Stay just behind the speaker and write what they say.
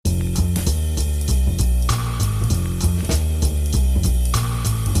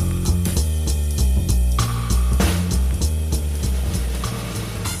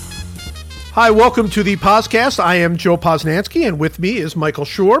Hi, welcome to the podcast. I am Joe Posnanski, and with me is Michael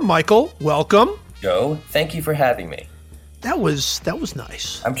Schur. Michael, welcome. Joe, thank you for having me. That was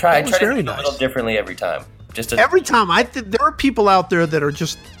nice. I'm trying. I try to do it nice. a little differently every time. Every time, there are people out there that are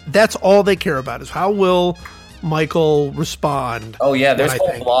just, that's all they care about is how will Michael respond. Oh yeah, there's whole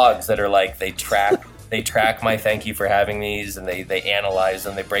blogs that are like they track my thank you for having these, and they analyze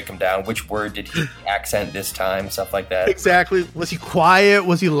them, they break them down. Which word did he accent this time? Stuff like that. Exactly. Was he quiet?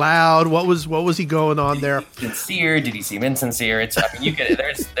 Was he loud? What was he going on there? Sincere? Did he seem insincere? You can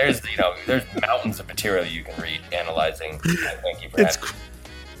there's mountains of material you can read analyzing. Thank you for having me.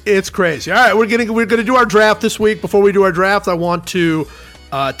 It's crazy. All right, we're gonna do our draft this week. Before we do our draft, I want to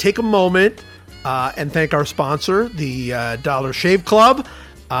take a moment and thank our sponsor, the Dollar Shave Club.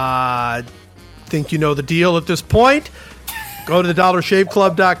 Think you know the deal at this point. Go to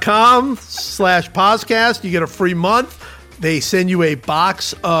thedollarshaveclub.com/podcast. You get a free month. They send you a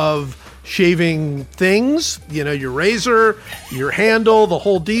box of shaving things. You know, your razor, your handle, the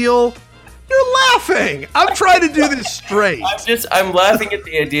whole deal. You're laughing. I'm trying to do this straight. I'm laughing at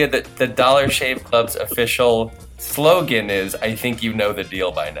the idea that the Dollar Shave Club's official slogan is, I think you know the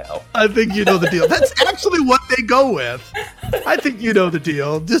deal by now. I think you know the deal. That's actually what they go with. I think you know the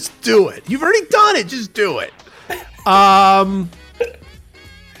deal. Just do it. You've already done it. Just do it. I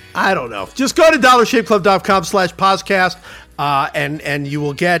don't know. Just go to dollarshaveclub.com/podcast and you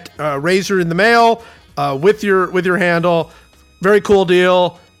will get a razor in the mail with your handle. Very cool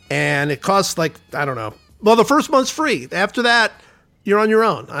deal. And it costs like, I don't know. Well, the first month's free. After that, you're on your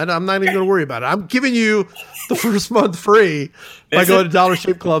own. I'm not even going to worry about it. I'm giving you the first month free by going to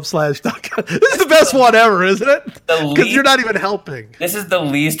dollarshaveclub.com. This is the best one ever, isn't it? Because you're not even helping. This is the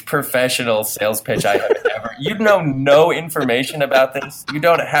least professional sales pitch I have ever. You know no information about this. You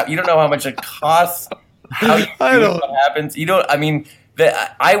don't know how much it costs. How you do what happens. You don't. I mean,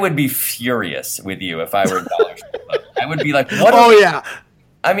 I would be furious with you if I were Dollar Shave Club. I would be like, what? Oh yeah.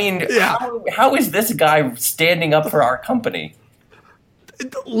 I mean, yeah. How is this guy standing up for our company?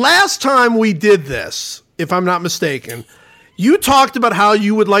 Last time we did this, if I'm not mistaken, you talked about how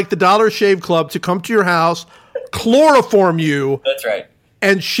you would like the Dollar Shave Club to come to your house, chloroform you. That's right.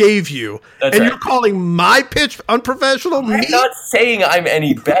 And shave you. That's right. You're calling my pitch unprofessional? I'm not saying I'm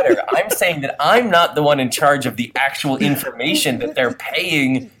any better. I'm saying that I'm not the one in charge of the actual information that they're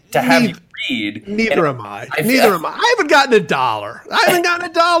paying to have you read. Neither am I. I haven't gotten $1. I haven't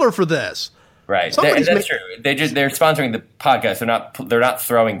gotten $1 for this. Right, that's true. They're sponsoring the podcast. They're not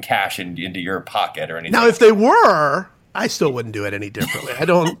throwing cash into your pocket or anything. Now, if they were, I still wouldn't do it any differently. I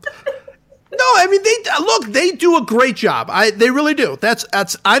don't. No, I mean they do a great job. They really do.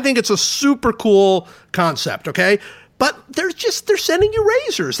 I think it's a super cool concept. Okay, but they're sending you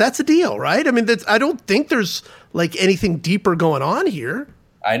razors. That's the deal, right? I mean, I don't think there's like anything deeper going on here.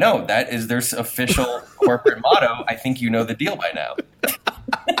 I know that is their official corporate motto. I think you know the deal by now.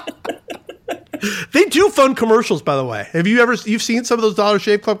 They do fun commercials, by the way. You've seen some of those Dollar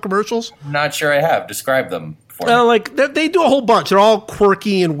Shave Club commercials? Not sure I have. Describe them for me. Like they do a whole bunch. They're all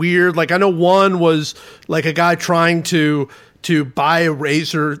quirky and weird. Like I know one was like a guy trying to buy a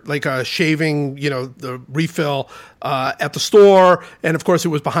razor, like a shaving, the refill at the store, and of course it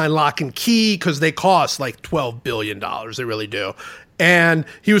was behind lock and key because they cost like $12 billion. They really do. And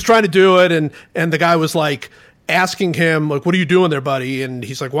he was trying to do it, and the guy was like asking him, like, what are you doing there, buddy? And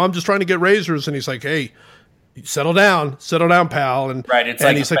he's like, well, I'm just trying to get razors. And he's like, hey, settle down, pal. And right, it's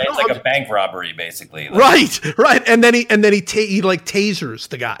like a bank robbery, basically. Right. And then he like tasers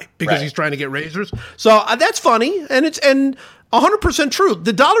the guy because he's trying to get razors. So that's funny, and 100% true.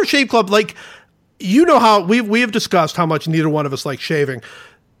 The Dollar Shave Club, like, how we have discussed how much neither one of us like shaving.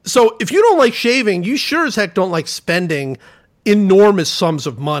 So if you don't like shaving, you sure as heck don't like spending enormous sums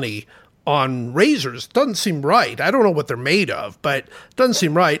of money on razors. Doesn't seem right. I don't know what they're made of, but it doesn't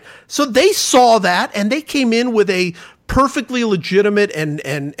seem right. So they saw that and they came in with a perfectly legitimate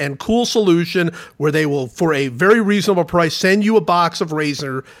and cool solution where they will, for a very reasonable price, send you a box of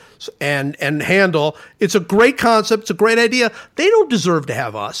razor and handle. It's a great concept. It's a great idea. They don't deserve to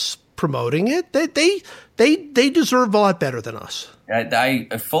have us promoting it. They deserve a lot better than us. I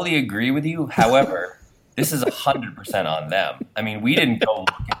fully agree with you. However, this is 100% on them. I mean, we didn't go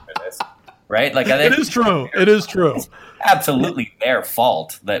looking for this, right? Like, it is true. It is true. It's absolutely their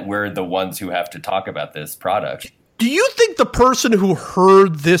fault that we're the ones who have to talk about this product. Do you think the person who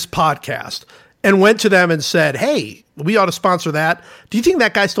heard this podcast and went to them and said, hey, we ought to sponsor that, do you think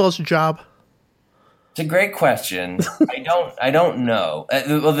that guy still has a job? It's a great question. I don't know.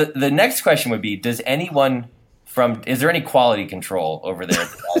 Well, the next question would be, is there any quality control over there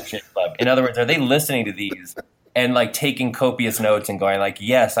at the Dollar Shave Club? In other words, are they listening to these and like taking copious notes and going like,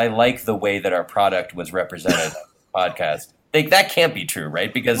 yes, I like the way that our product was represented on the podcast. Like, that can't be true,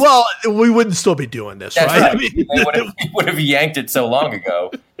 right? Because we wouldn't still be doing this, right? I mean, they would have yanked it so long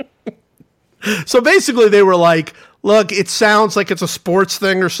ago. So basically, they were like, "Look, it sounds like it's a sports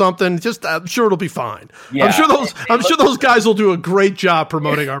thing or something. Just, I'm sure it'll be fine. Yeah, I'm sure those guys will do a great job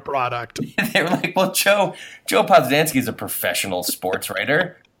promoting our product." They were like, "Well, Joe Posnanski is a professional sports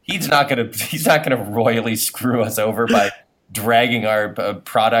writer. He's not gonna royally screw us over by dragging our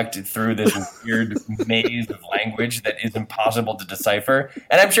product through this weird maze of language that is impossible to decipher.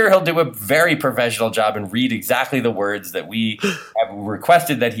 And I'm sure he'll do a very professional job and read exactly the words that we have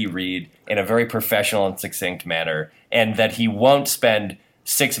requested that he read in a very professional and succinct manner, and that he won't spend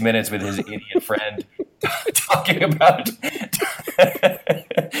 6 minutes with his idiot friend talking about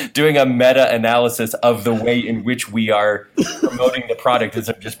doing a meta-analysis of the way in which we are promoting the product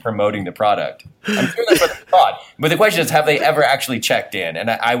instead of just promoting the product. I'm sure that's what they thought. But the question is, have they ever actually checked in? And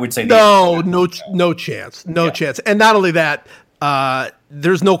I would say no chance. No chance. And not only that,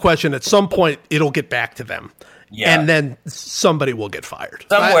 there's no question at some point it'll get back to them. Yeah. And then somebody will get fired.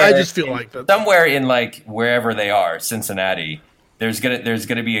 I just feel like that. Somewhere in like wherever they are, Cincinnati, there's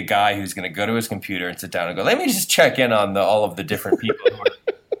gonna be a guy who's gonna go to his computer and sit down and go, let me just check in on all of the different people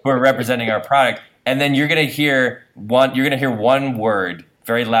who are representing our product, and then you're gonna hear one word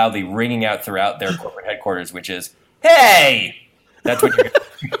very loudly ringing out throughout their corporate headquarters, which is "Hey." That's what you're gonna.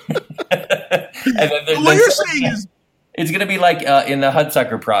 And then what you're saying is. It's going to be like in the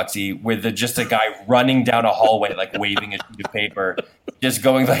Hudsucker Proxy with just a guy running down a hallway, like waving a sheet of paper, just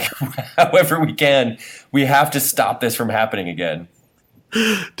going like, however we can, we have to stop this from happening again.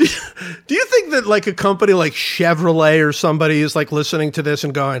 Do you think that like a company like Chevrolet or somebody is like listening to this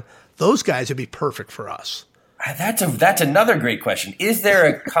and going, those guys would be perfect for us? That's another great question. Is there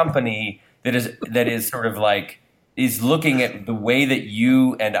a company that is sort of like, is looking at the way that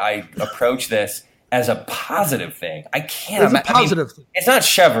you and I approach this as a positive thing? I can't. As a positive thing. It's not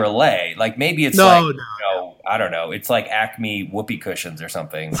Chevrolet. Like maybe it's I don't know. It's like Acme whoopee cushions or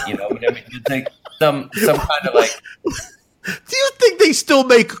something. You know, it's like some kind of like. Do you think they still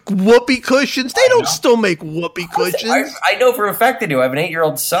make whoopee cushions? They don't still make whoopee cushions. I know for a fact they do. I have an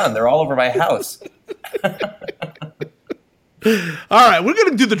 8-year-old son. They're all over my house. All right, we're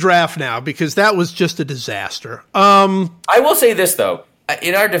going to do the draft now because that was just a disaster. I will say this though,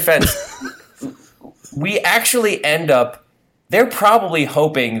 in our defense. We actually end up, they're probably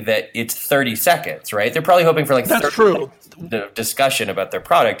hoping that it's 30 seconds, right? They're probably hoping for like 30 seconds of discussion about their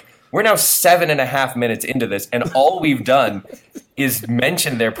product. We're now 7.5 minutes into this, and all we've done is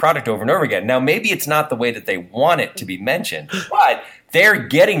mention their product over and over again. Now, maybe it's not the way that they want it to be mentioned, but they're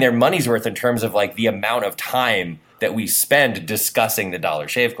getting their money's worth in terms of like the amount of time that we spend discussing the Dollar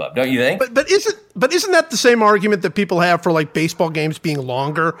Shave Club, don't you think? But isn't that the same argument that people have for like baseball games being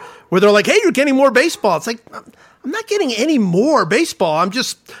longer, where they're like, "Hey, you're getting more baseball." It's like, I'm not getting any more baseball.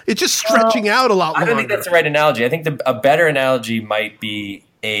 It's just stretching out a lot longer. I don't think that's the right analogy. I think a better analogy might be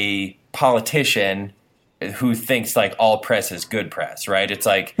a politician who thinks like all press is good press, right? It's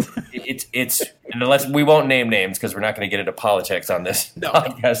like it's unless we won't name names because we're not going to get into politics on this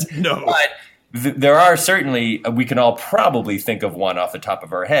podcast. No. But there are certainly, we can all probably think of one off the top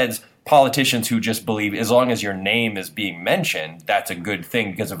of our heads, politicians who just believe as long as your name is being mentioned, that's a good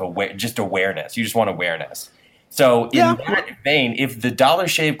thing because of just awareness. You just want awareness. So in that vein, if the Dollar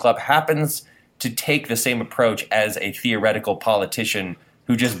Shave Club happens to take the same approach as a theoretical politician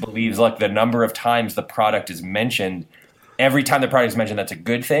who just believes like the number of times the product is mentioned, every time the product is mentioned, that's a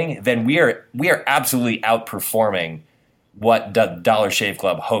good thing, then we are absolutely outperforming what the Dollar Shave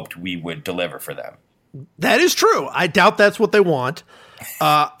Club hoped we would deliver for them. That is true. I doubt that's what they want.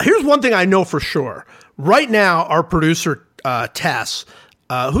 Here's one thing I know for sure. Right now, our producer, Tess,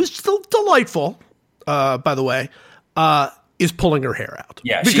 who's still delightful, by the way, is pulling her hair out.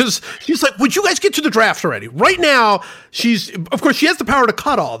 Yeah, because she's like, would you guys get to the draft already? Right now, of course, she has the power to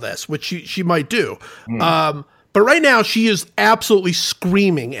cut all this, which she might do. But right now, she is absolutely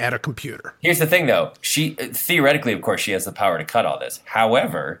screaming at a computer. Here's the thing, though. Theoretically, of course, she has the power to cut all this.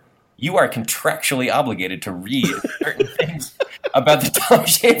 However, you are contractually obligated to read certain things about the Dollar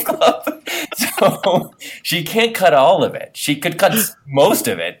Shave Club. So she can't cut all of it. She could cut most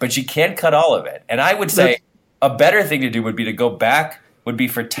of it, but she can't cut all of it. And I would say a better thing to do would be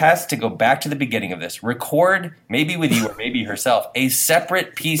for Tess to go back to the beginning of this, record, maybe with you or maybe herself, a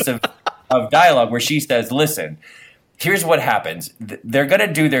separate piece of dialogue where she says, listen, here's what happens. They're going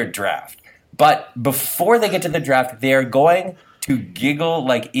to do their draft. But before they get to the draft, they're going to giggle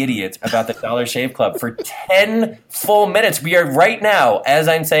like idiots about the Dollar Shave Club for 10 full minutes. We are right now, as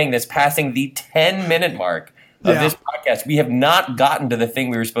I'm saying this, passing the 10-minute mark of this podcast, we have not gotten to the thing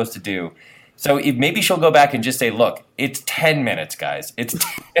we were supposed to do. So maybe she'll go back and just say, look, it's 10 minutes, guys. It's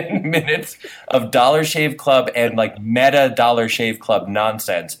 10 minutes of Dollar Shave Club and like meta Dollar Shave Club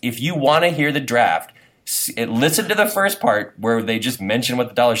nonsense. If you want to hear the draft, listen to the first part where they just mention what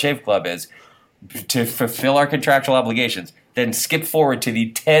the Dollar Shave Club is to fulfill our contractual obligations. Then skip forward to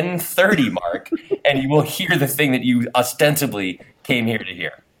the 10:30 mark and you will hear the thing that you ostensibly came here to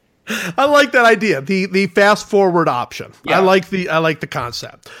hear. I like that idea. The fast forward option. Yeah. I like the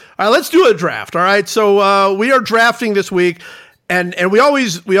concept. All right, let's do a draft. All right. So we are drafting this week, and we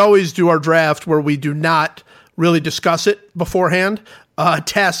always do our draft where we do not really discuss it beforehand.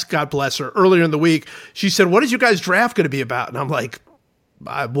 Tess, God bless her, earlier in the week, she said, "What is your guys' draft going to be about?" And I'm like,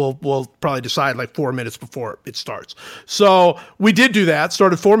 we'll probably decide like 4 minutes before it starts. So we did do that,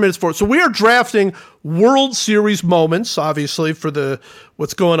 started 4 minutes before. So we are drafting World Series moments, obviously, for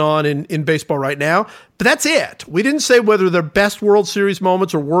what's going on in baseball right now. But that's it. We didn't say whether they're best World Series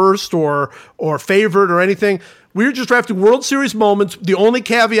moments or worst or favorite or anything. We're just drafting World Series moments. The only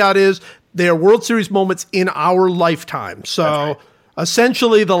caveat is they are World Series moments in our lifetime. So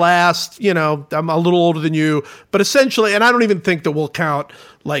essentially the last, I'm a little older than you, but essentially, and I don't even think that we'll count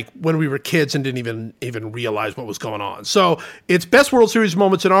like when we were kids and didn't even realize what was going on. So it's best World Series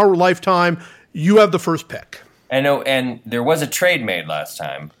moments in our lifetime. You have the first pick. I know, and there was a trade made last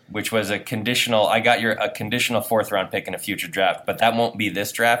time, which was a conditional. I got a conditional 4th round pick in a future draft, but that won't be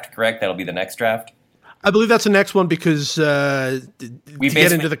this draft, correct? That'll be the next draft. I believe that's the next one because to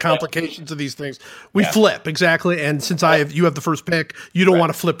get into the complications of these things, we flip, exactly. And since you have the first pick, you don't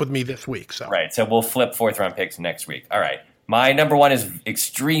want to flip with me this week. So right, so we'll flip 4th round picks next week. All right, my number one is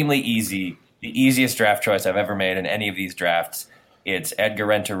extremely easy, the easiest draft choice I've ever made in any of these drafts. It's Edgar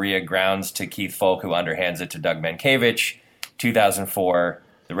Renteria, grounds to Keith Foulke, who underhands it to Doug Mankiewicz. 2004,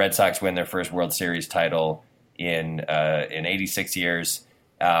 the Red Sox win their first World Series title in 86 years.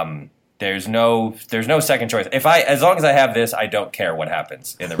 There's no second choice. As long as I have this, I don't care what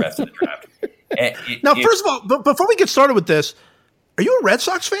happens in the rest of the draft. First of all, before we get started with this, are you a Red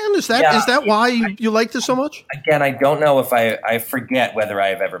Sox fan? Is that why you like this so much? Again, I don't know if I forget whether I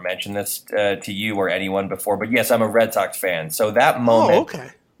have ever mentioned this to you or anyone before, but yes, I'm a Red Sox fan. So that moment. Oh,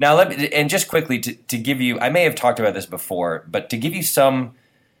 okay. Now, and just quickly to give you, I may have talked about this before, but to give you some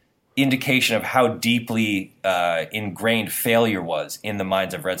indication of how deeply ingrained failure was in the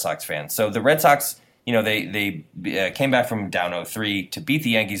minds of Red Sox fans. So the Red Sox, they came back from down 0-3 to beat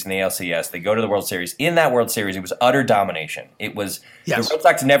the Yankees in the ALCS. They go to the World Series. In that World Series, it was utter domination. It was the Red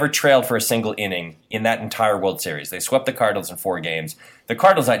Sox never trailed for a single inning in that entire World Series. They swept the Cardinals in 4 games. The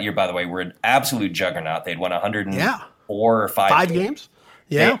Cardinals that year, by the way, were an absolute juggernaut. They'd won 104 or 5 games.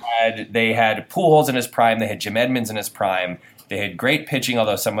 Yeah, they had Pujols in his prime. They had Jim Edmonds in his prime. They had great pitching,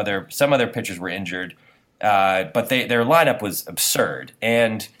 although some of their pitchers were injured. But their lineup was absurd,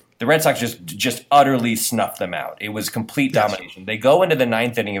 and the Red Sox just utterly snuffed them out. It was complete domination. They go into the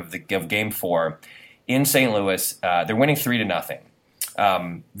 9th inning of Game 4 in St. Louis. They're winning 3-0.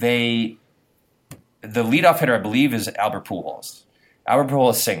 The leadoff hitter, I believe, is Albert Pujols. Albert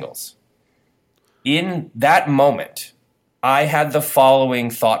Pujols singles. In that moment, I had the following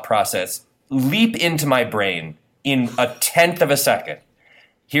thought process leap into my brain in a 1/10 of a second.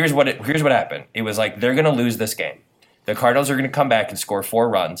 Here's what happened. It was like, they're going to lose this game. The Cardinals are going to come back and score 4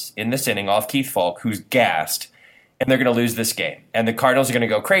 runs in this inning off Keith Foulke, who's gassed, and they're going to lose this game. And the Cardinals are going to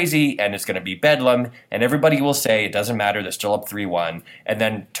go crazy, and it's going to be bedlam, and everybody will say it doesn't matter, they're still up 3-1. And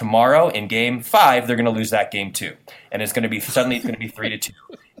then tomorrow in Game 5, they're going to lose that game too. And it's going to be 3-2.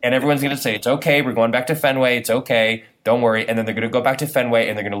 And everyone's going to say, it's okay, we're going back to Fenway, it's okay, don't worry. And then they're going to go back to Fenway,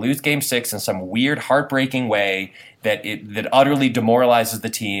 and they're going to lose Game 6 in some weird, heartbreaking way that utterly demoralizes the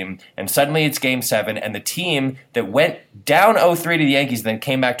team. And suddenly it's Game 7, and the team that went down 0-3 to the Yankees, then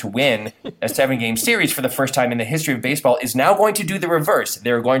came back to win a 7-game series for the first time in the history of baseball, is now going to do the reverse.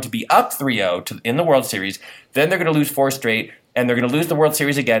 They're going to be up 3-0 in the World Series, then they're going to lose 4 straight, and they're going to lose the World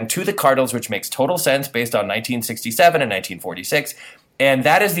Series again to the Cardinals, which makes total sense based on 1967 and 1946. And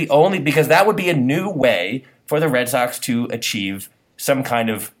that is because that would be a new way for the Red Sox to achieve some kind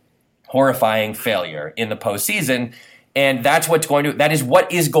of horrifying failure in the postseason. And that is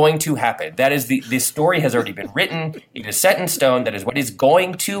what is going to happen. That is this story has already been written. It is set in stone. That is what is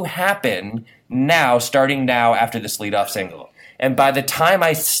going to happen now, starting now after this leadoff single. And by the time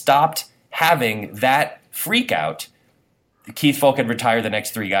I stopped having that freak out, Keith Foulke had retired the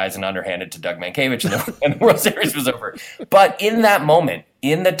next 3 guys and underhanded to Doug Mankiewicz, and the World Series was over. But in that moment,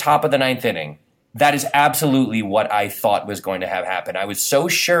 in the top of the 9th inning, that is absolutely what I thought was going to have happen. I was so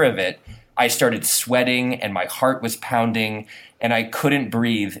sure of it, I started sweating, and my heart was pounding, and I couldn't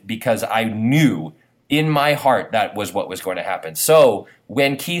breathe because I knew in my heart, that was what was going to happen. So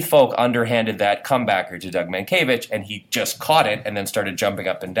when Keith Foulke underhanded that comebacker to Doug Mankiewicz and he just caught it and then started jumping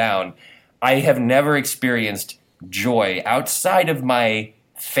up and down, I have never experienced joy outside of my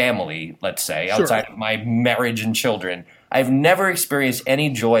family, let's say, outside of my marriage and children. I've never experienced any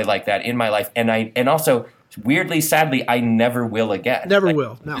joy like that in my life. And also, weirdly, sadly, I never will again. Never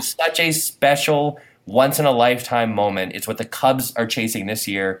will. No. It's such a special, once-in-a-lifetime moment. It's what the Cubs are chasing this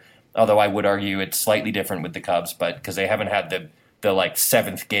year, although I would argue it's slightly different with the Cubs, but because they haven't had the like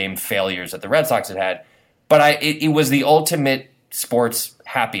seventh game failures that the Red Sox had. But it was the ultimate sports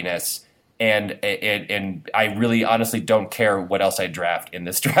happiness, and I really honestly don't care what else I draft in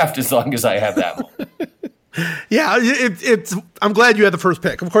this draft as long as I have that moment. Yeah, it's. I'm glad you had the first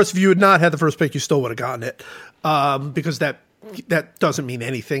pick. Of course, if you had not had the first pick, you still would have gotten it, because that doesn't mean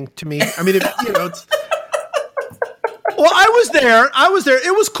anything to me. I mean, it's. Well, I was there.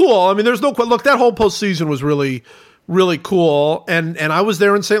 It was cool. I mean, there's no look. That whole postseason was really, really cool, and I was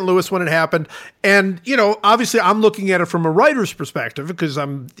there in St. Louis when it happened. And obviously, I'm looking at it from a writer's perspective because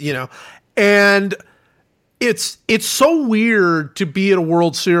I'm, and. It's so weird to be at a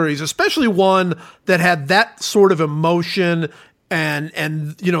World Series, especially one that had that sort of emotion and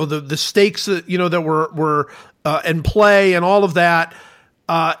the stakes that that were in play and all of that.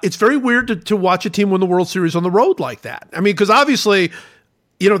 It's very weird to watch a team win the World Series on the road like that. I mean, because obviously,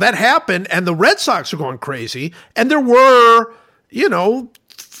 that happened, and the Red Sox are going crazy, and there were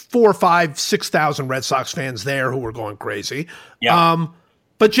 4, 5, 6,000 Red Sox fans there who were going crazy. Yeah.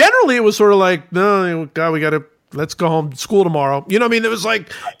 But generally, it was sort of like, no, God, let's go home, school tomorrow. You know what I mean? It was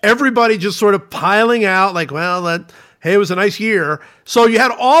like everybody just sort of piling out, like, well, hey, it was a nice year. So you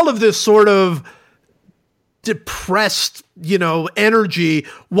had all of this sort of depressed, energy,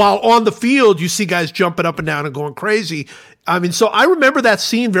 while on the field, you see guys jumping up and down and going crazy. I mean, so I remember that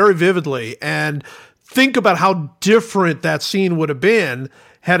scene very vividly, and think about how different that scene would have been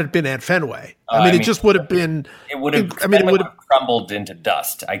had it been at Fenway. I mean, it just would have been. It would have. I mean, it would have crumbled into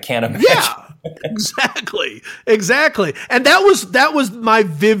dust. I can't imagine. Yeah, exactly. And that was my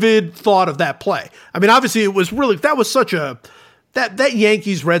vivid thought of that play. I mean, obviously, it was really that was such a that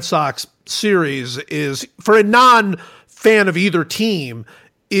Yankees Red Sox series is, for a non-fan of either team,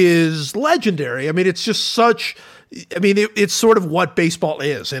 is legendary. I mean, it's just such. I mean, it's sort of what baseball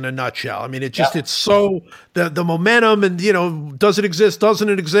is in a nutshell. I mean, it's so the momentum, and does it exist? Doesn't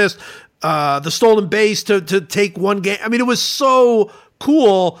it exist? The stolen base to take one game. I mean, it was so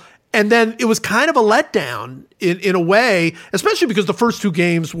cool, and then it was kind of a letdown in a way, especially because the first two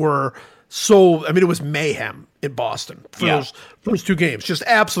games were so. I mean, it was mayhem in Boston for those first two games, just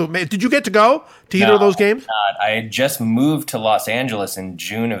absolute mayhem. Did you get to go to either of those games? I had just moved to Los Angeles in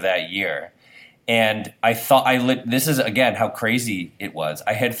June of that year. And I thought this is, again, how crazy it was.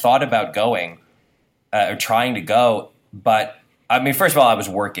 I had thought about going or trying to go, but I mean, first of all, I was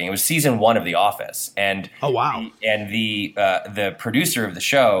working. It was season 1 of The Office. And oh, wow. The producer of the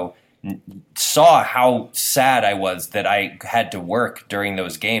show saw how sad I was that I had to work during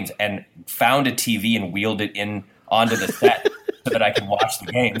those games, and found a TV and wheeled it in onto the set so that I could watch the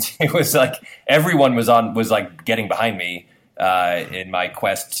games. It was like everyone was like getting behind me in my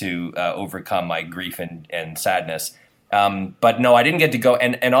quest to overcome my grief and sadness. But no, I didn't get to go.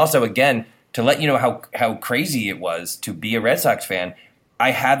 And also, again, to let you know how crazy it was to be a Red Sox fan,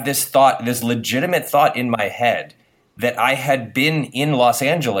 I had this legitimate thought in my head that I had been in Los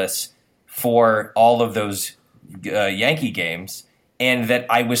Angeles for all of those Yankee games, and that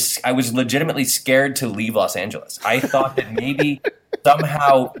I was legitimately scared to leave Los Angeles. I thought that maybe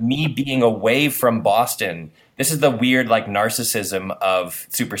somehow me being away from Boston. This is the weird, like, narcissism of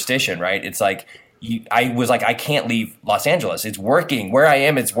superstition, right? It's like I was like, I can't leave Los Angeles. It's working. Where I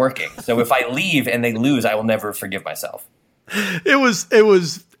am, it's working. So if I leave and they lose, I will never forgive myself. It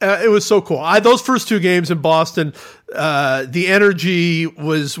was so cool. Those first two games in Boston, the energy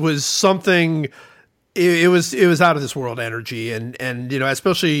was something. It was out of this world energy, and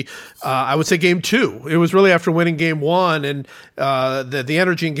especially I would say game 2. It was really after winning game 1, and the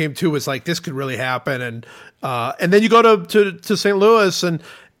energy in game 2 was like, this could really happen, and then you go to St. Louis, and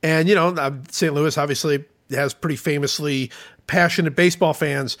St. Louis obviously has pretty famously passionate baseball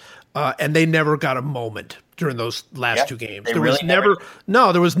fans, and they never got a moment during those last two games. There was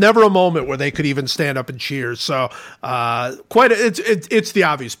never a moment where they could even stand up and cheer. So it's the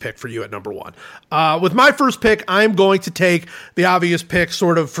obvious pick for you at number 1. With my first pick, I'm going to take the obvious pick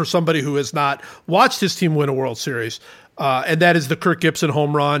sort of for somebody who has not watched his team win a World Series. And that is the Kirk Gibson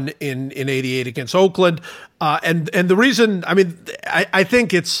home run in 88 against Oakland. And the reason, I mean, I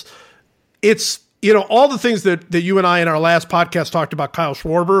think it's all the things that you and I in our last podcast talked about Kyle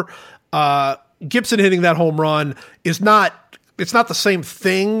Schwarber, Gibson hitting that home run it's not the same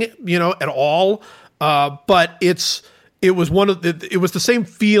thing, at all. But it was the same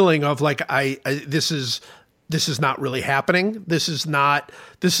feeling of like, this is not really happening. This is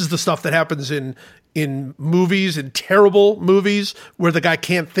the stuff that happens in movies, in terrible movies where the guy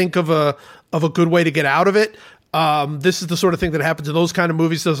can't think of a good way to get out of it. This is the sort of thing that happens in those kind of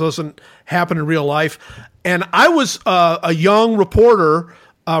movies. This doesn't happen in real life. And I was a young reporter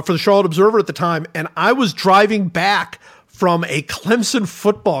for the Charlotte Observer at the time, and I was driving back from a Clemson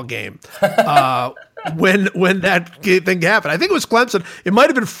football game when that thing happened. I think it was Clemson. It might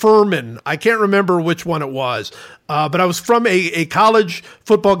have been Furman. I can't remember which one it was. But I was from a college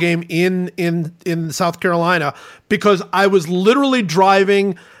football game in South Carolina because I was literally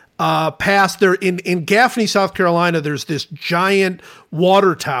driving past there in Gaffney, South Carolina. There's this giant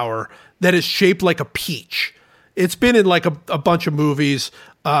water tower that is shaped like a peach. It's been in like a bunch of movies,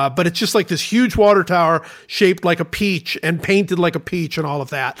 but it's just like this huge water tower shaped like a peach and painted like a peach and all of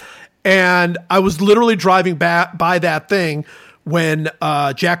that. And I was literally driving by that thing when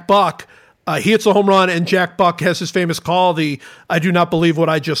Jack Buck, he hits a home run, and Jack Buck has his famous call, "I do not believe what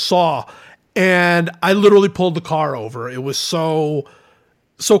I just saw." And I literally pulled the car over. It was so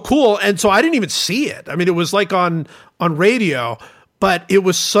cool. And so I didn't even see it. I mean, it was like on radio, but it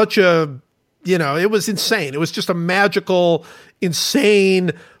was such a, it was insane. It was just a magical,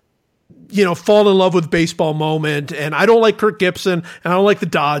 insane, fall in love with baseball moment. And I don't like Kirk Gibson, and I don't like the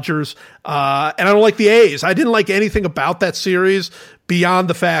Dodgers, and I don't like the A's. I didn't like anything about that series beyond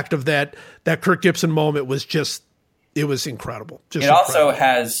the fact of that Kirk Gibson moment was just, it was incredible. Just also incredible.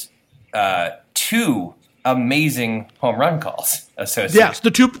 has two amazing home run calls associated. Yes,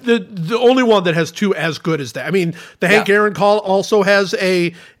 the only one that has two as good as that. I mean, the Hank Aaron call also has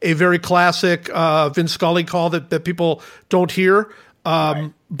a very classic Vince Scully call that people don't hear.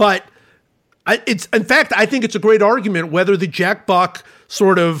 Right. But in fact, I think it's a great argument whether the Jack Buck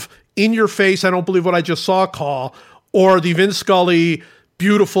sort of in your face, I don't believe what I just saw call, or the Vince Scully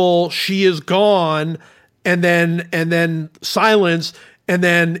beautiful, she is gone, and then silence. And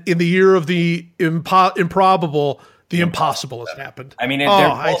then in the year of the improbable, the impossible has happened. I mean,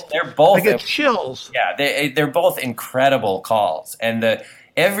 they're both. I get chills. Yeah, they're both incredible calls, and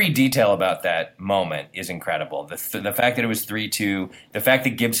every detail about that moment is incredible. The fact that it was 3-2, the fact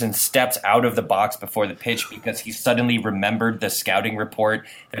that Gibson steps out of the box before the pitch because he suddenly remembered the scouting report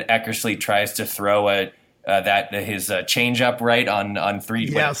that Eckersley tries to throw his changeup right on 3.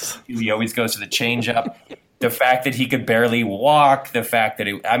 Yes, he always goes to the changeup. The fact that he could barely walk, the fact that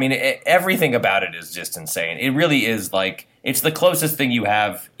everything about it is just insane. It really is like, it's the closest thing you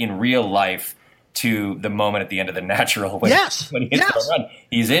have in real life to the moment at the end of The Natural. When he hits the run.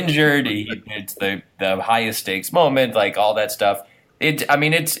 He's injured. It's the highest stakes moment, like all that stuff. It's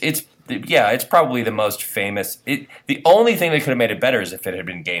probably the most famous. The only thing that could have made it better is if it had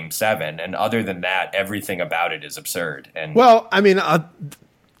been Game 7. And other than that, everything about it is absurd. And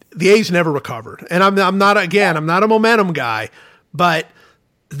the A's never recovered, and I'm not a momentum guy, but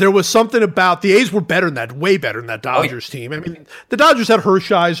there was something about the A's were better than that, way better than that Dodgers team. I mean, the Dodgers had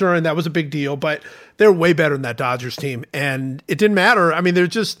Hershiser, and that was a big deal, but they're way better than that Dodgers team, and it didn't matter. I mean,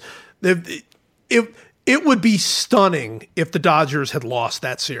 it would be stunning if the Dodgers had lost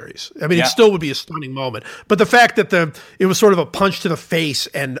that series. I mean, It still would be a stunning moment, but the fact that it was sort of a punch to the face,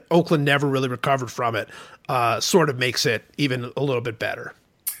 and Oakland never really recovered from it, sort of makes it even a little bit better.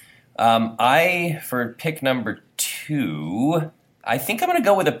 For pick number 2, I think I'm going to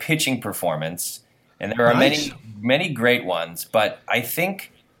go with a pitching performance, and there are many great ones, but I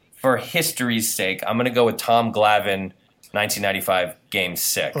think for history's sake, I'm going to go with Tom Glavine, 1995 Game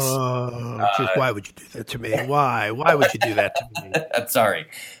 6. Why would you do that to me? Why would you do that to me? I'm sorry,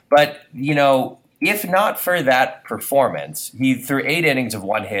 but if not for that performance, he threw 8 innings of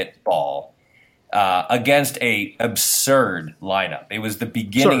one-hit ball. Against a absurd lineup. It was the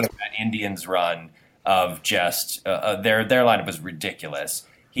beginning of that Indians run of just their lineup was ridiculous.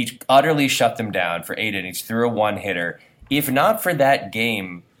 He utterly shut them down for 8 innings, threw a one-hitter. If not for that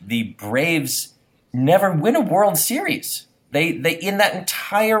game, the Braves never win a World Series. They in that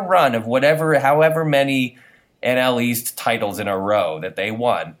entire run of however many NL East titles in a row that they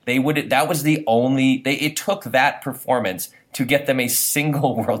won, that was the only. It took that performance to get them a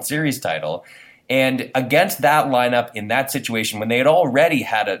single World Series title. And against that lineup in that situation, when they had already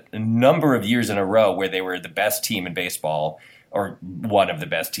had a number of years in a row where they were the best team in baseball, or one of the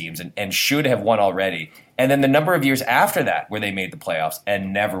best teams, and should have won already, and then the number of years after that where they made the playoffs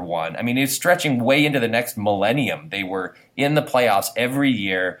and never won. I mean, it's stretching way into the next millennium. They were in the playoffs every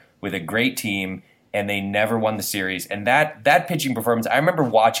year with a great team, and they never won the series. And that pitching performance, I remember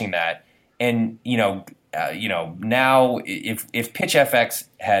watching that, And now if Pitch FX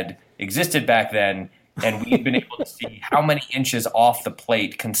had existed back then, and we had been able to see how many inches off the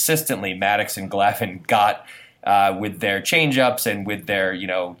plate consistently Maddox and Glavine got with their changeups and with their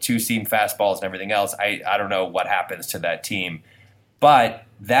two-seam fastballs and everything else, I don't know what happens to that team. But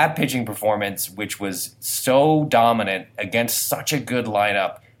that pitching performance, which was so dominant against such a good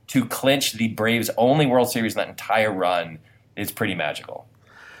lineup to clinch the Braves' only World Series in that entire run, is pretty magical.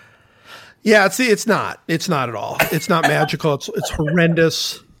 Yeah, it's not at all. It's not magical. It's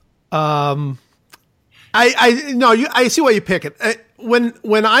horrendous. I see why you pick it.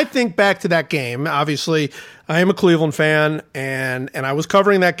 When I think back to that game, obviously I am a Cleveland fan, and I was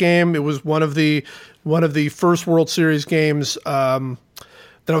covering that game. It was one of the first World Series games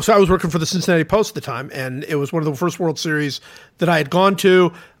that I was working for the Cincinnati Post at the time, and it was one of the first World Series that I had gone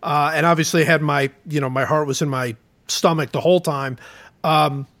to, and obviously had my heart was in my stomach the whole time.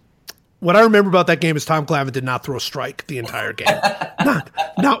 What I remember about that game is Tom Glavine did not throw a strike the entire game.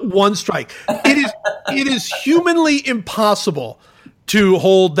 Not one strike. It is humanly impossible to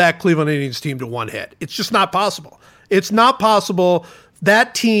hold that Cleveland Indians team to one hit. It's just not possible. It's not possible.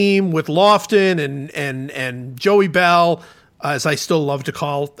 That team with Lofton and Joey Bell, as I still love to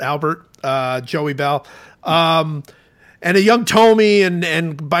call Albert, Joey Bell, and a young Tommy and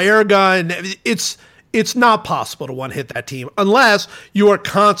Baerga, and it's not possible to one-hit that team unless you are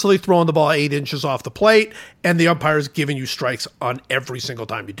constantly throwing the ball 8 inches off the plate and the umpire is giving you strikes on every single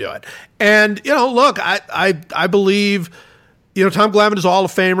time you do it. And, look, I believe, Tom Glavine is a Hall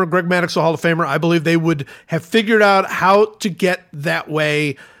of Famer, Greg Maddux is a Hall of Famer. I believe they would have figured out how to get that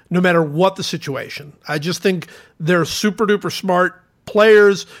way no matter what the situation. I just think they're super-duper smart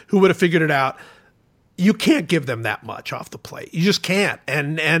players who would have figured it out. You can't give them that much off the plate. You just can't.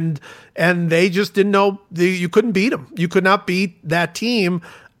 And they just didn't know you couldn't beat them. You could not beat that team,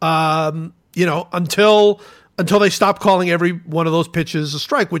 until they stopped calling every one of those pitches a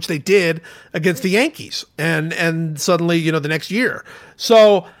strike, which they did against the Yankees. And suddenly, the next year.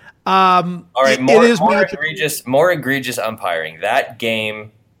 So, all right, more egregious umpiring. That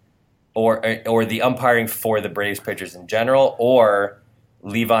game or the umpiring for the Braves pitchers in general, or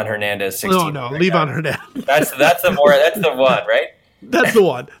Livan Hernandez 16. No, Livan Hernandez. That's the one, right? That's the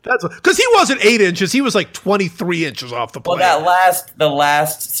one. Because he wasn't 8 inches. He was like 23 inches off the plate. Well, the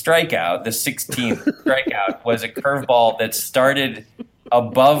last strikeout, the 16th strikeout, was a curveball that started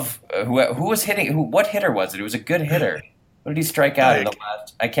above who was hitting. What hitter was it? It was a good hitter. What did he strike out in the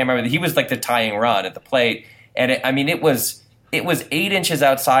last? I can't remember. He was like the tying run at the plate, and it was 8 inches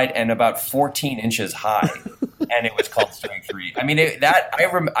outside and about 14 inches high. And it was called strike three. I mean,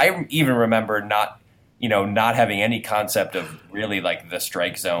 I even remember not having any concept of really like the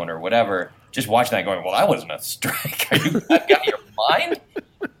strike zone or whatever. Just watching that, going, "Well, that wasn't a strike. Are you out of your mind?"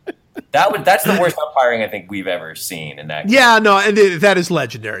 That's the worst umpiring I think we've ever seen in that game. Yeah, no, and that is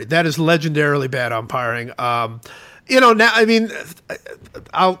legendary. That is legendarily bad umpiring. Now, I mean,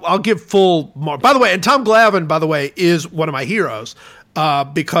 I'll give full mark. By the way, and Tom Glavine, by the way, is one of my heroes.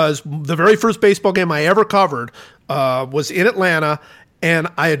 Because the very first baseball game I ever covered was in Atlanta, and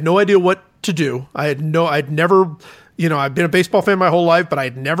I had no idea what to do. I'd never, I've been a baseball fan my whole life, but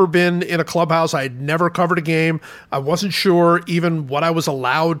I'd never been in a clubhouse. I'd never covered a game. I wasn't sure even what I was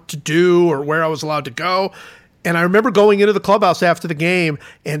allowed to do or where I was allowed to go. And I remember going into the clubhouse after the game,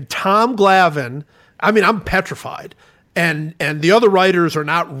 and Tom Glavine, I mean, I'm petrified. And the other writers are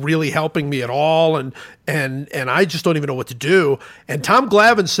not really helping me at all, and I just don't even know what to do. And Tom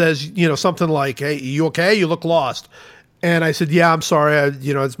Glavine says, something like, "Hey, you okay? You look lost." And I said, "Yeah, I'm sorry.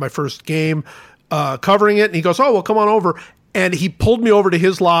 It's my first game covering it." And he goes, "Oh, well, come on over." And he pulled me over to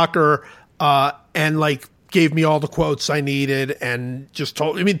his locker and gave me all the quotes I needed and just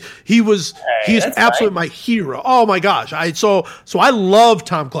told. I mean, he's absolutely my hero. Oh my gosh! So I love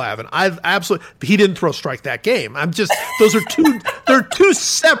Tom Glavine. He didn't throw a strike that game. They're two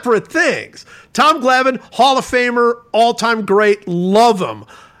separate things. Tom Glavine, Hall of Famer, all time great, love him.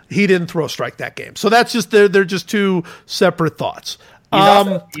 He didn't throw a strike that game. So that's just they're just two separate thoughts.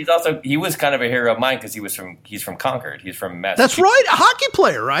 He was kind of a hero of mine because he's from Concord. He's from Massachusetts. That's right, a hockey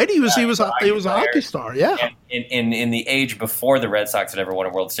player, right? He was a hockey star, yeah. And in the age before the Red Sox had ever won a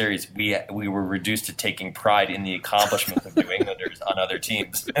World Series, we were reduced to taking pride in the accomplishments of New Englanders on other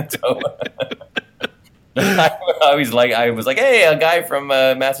teams. And so I was like, hey, a guy from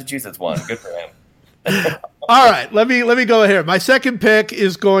Massachusetts won. Good for him. All right, let me go here. My second pick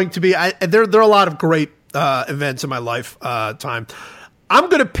is going to be there are a lot of great events in my lifetime. I'm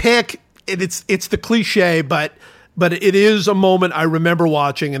going to pick, and it's the cliche, but it is a moment I remember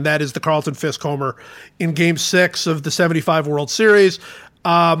watching, and that is the Carlton Fisk homer in Game 6 of the '75 World Series.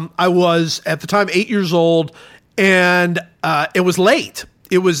 I was at the time 8 years old, and it was late.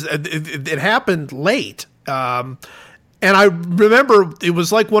 It happened late, and I remember it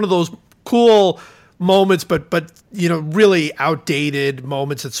was like one of those cool moments, but really outdated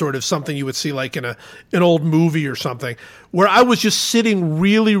moments. It's sort of something you would see like in an old movie or something, where I was just sitting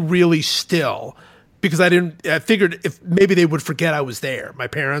really, really still because I figured if maybe they would forget I was there. My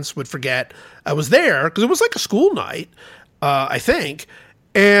parents would forget I was there because it was like a school night, I think,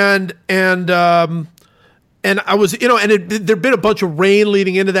 and I was, there'd been a bunch of rain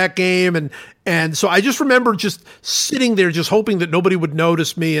leading into that game. And so I just remember just sitting there, just hoping that nobody would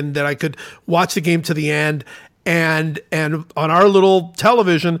notice me and that I could watch the game to the end. And on our little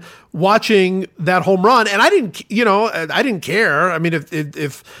television, watching that home run. And I didn't care. I mean,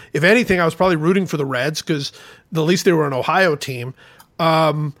 if anything, I was probably rooting for the Reds because at least they were an Ohio team.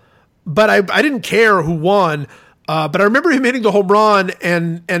 But I didn't care who won. But I remember him hitting the home run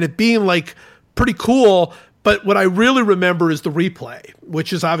and it being like pretty cool. But what I really remember is the replay,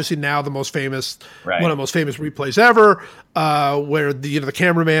 which is obviously now the most famous, one of the most famous replays ever, where the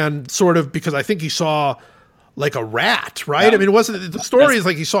cameraman sort of, because I think he saw like a rat, right? Yeah. I mean, it wasn't, the story is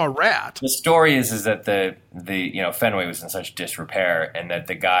like he saw a rat. The story is that the Fenway was in such disrepair, and that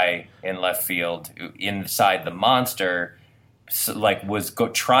the guy in left field inside the monster was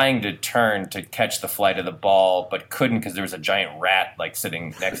trying to turn to catch the flight of the ball, but couldn't because there was a giant rat like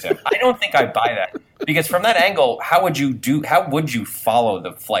sitting next to him. I don't think I buy that, because from that angle, how would you follow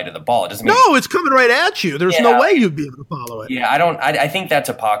the flight of the ball? It doesn't mean it's coming right at you. There's no way you'd be able to follow it. Yeah, I think that's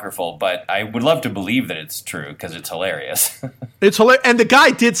apocryphal, but I would love to believe that it's true because it's hilarious. It's hilarious, and the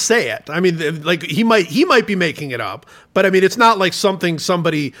guy did say it. I mean, like he might be making it up, but I mean, it's not like something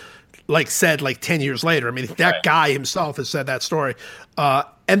somebody said 10 years later. I mean, that guy himself has said that story.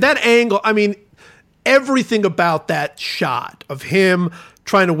 And that angle, I mean, everything about that shot of him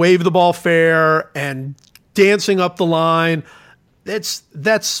trying to wave the ball fair and dancing up the line, that's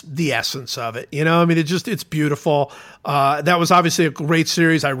the essence of it. I mean, it's beautiful. That was obviously a great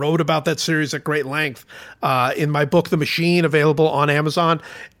series. I wrote about that series at great length in my book, The Machine, available on Amazon.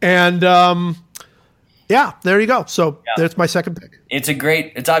 And, yeah, there you go. So That's my second pick.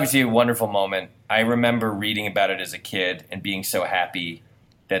 It's obviously a wonderful moment. I remember reading about it as a kid and being so happy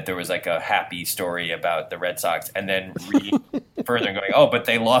that there was like a happy story about the Red Sox, and then reading further and going, but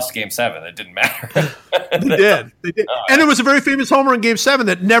they lost Game 7. It didn't matter. They did. And it was a very famous homer in Game 7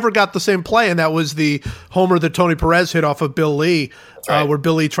 that never got the same play, and that was the homer that Tony Perez hit off of Bill Lee, where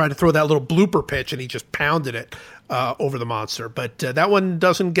Bill Lee tried to throw that little blooper pitch, and he just pounded it over the monster. But that one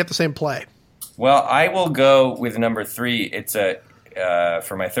doesn't get the same play. Well, I will go with number 3. It's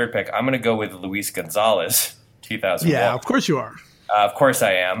for my third pick. I'm going to go with Luis Gonzalez, 2001. Yeah, of course you are. Of course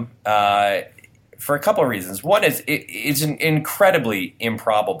I am. For a couple of reasons. One is it's an incredibly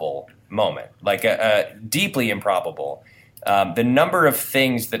improbable moment, like deeply improbable. The number of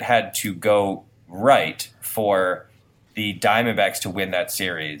things that had to go right for the Diamondbacks to win that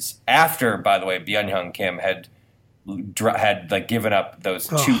series after, by the way, Byung-Hyun Kim had given up those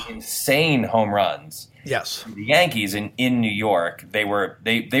two insane home runs. Yes, the Yankees in New York, they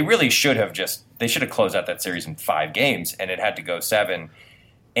really should have closed out that series in 5 games, and it had to go 7.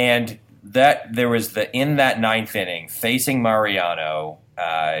 And that there was in that 9th inning facing Mariano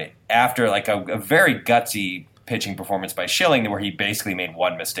after like a very gutsy pitching performance by Schilling, where he basically made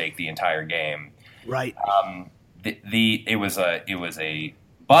one mistake the entire game. Right. It was a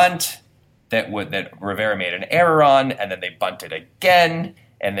bunt that Rivera made an error on, and then they bunted again,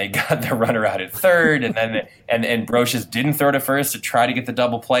 and they got the runner out at third, and then and Brocious didn't throw to first to try to get the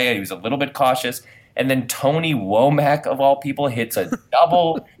double play. He was a little bit cautious, and then Tony Womack of all people hits a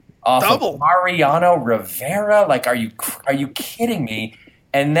double off of Mariano Rivera. Like, are you kidding me?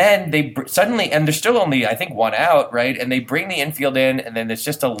 And then they suddenly, and there's still only I think 1 out, right? And they bring the infield in, and then it's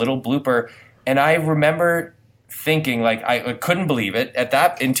just a little blooper. And I remember thinking, like, I couldn't believe it.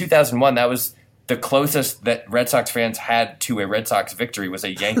 In 2001, that was the closest that Red Sox fans had to a Red Sox victory was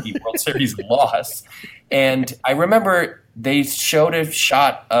a Yankee World Series loss. And I remember they showed a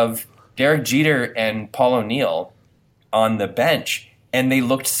shot of Derek Jeter and Paul O'Neill on the bench, and they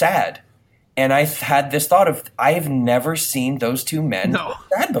looked sad. And I had this thought of, I have never seen those two men look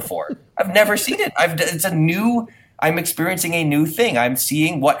sad before. I've never seen it. I'm experiencing a new thing. I'm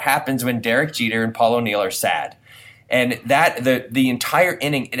seeing what happens when Derek Jeter and Paul O'Neill are sad. And that the entire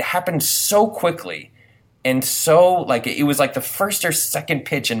inning, it happened so quickly, and so like it was like the first or second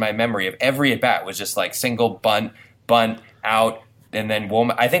pitch in my memory of every at bat was just like single bunt out, and then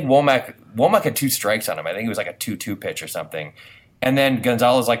Womack had 2 strikes on him. I think it was like a 2-2 pitch or something, And then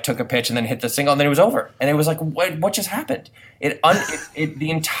Gonzalez like took a pitch and then hit the single, and then it was over. And it was like, what just happened? The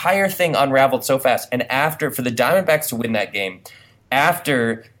entire thing unraveled so fast. And for the Diamondbacks to win that game,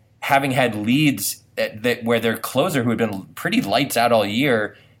 after having had leads where their closer, who had been pretty lights out all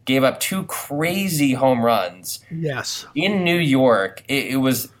year, gave up 2 crazy home runs. Yes. In New York, it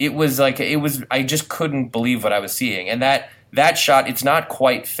was I just couldn't believe what I was seeing. And that shot, it's not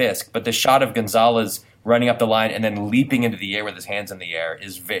quite Fisk, but the shot of Gonzalez running up the line and then leaping into the air with his hands in the air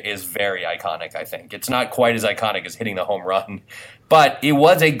is very iconic, I think. It's not quite as iconic as hitting the home run, but it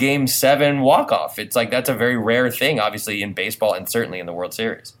was a Game 7 walk-off. It's like that's a very rare thing, obviously, in baseball and certainly in the World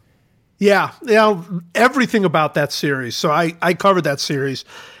Series. Yeah, everything about that series. So I covered that series,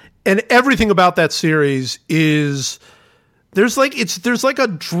 and everything about that series is there's like a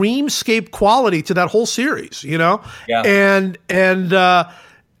dreamscape quality to that whole series, you know? Yeah. And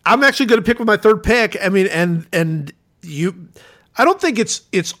I'm actually going to pick with my third pick. I mean, I don't think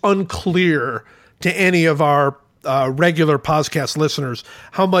it's unclear to any of our regular podcast listeners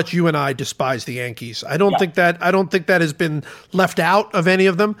how much you and I despise the Yankees. I don't think that has been left out of any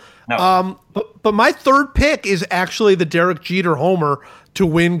of them. No. But my third pick is actually the Derek Jeter homer to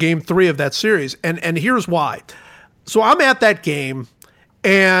win Game 3 of that series, and here's why. So I'm at that game,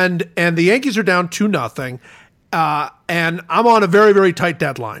 and the Yankees are down 2-0. And I'm on a very, very tight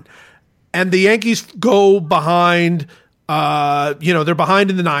deadline. And the Yankees go behind, they're behind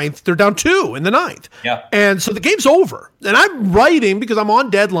in the 9th. They're down 2 in the 9th. Yeah. And so the game's over. And I'm writing, because I'm on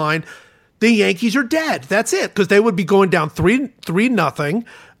deadline, the Yankees are dead. That's it. Because they would be going down 3-0.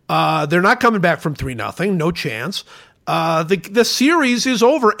 They're not coming back from 3-0. No chance. The series is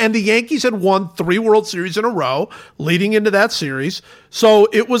over, and the Yankees had won 3 World Series in a row leading into that series. So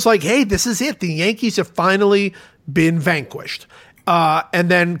it was like, hey, this is it. The Yankees have finally been vanquished. And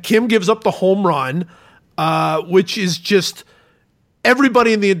then Kim gives up the home run, which is just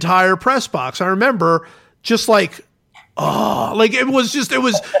everybody in the entire press box. I remember just like, it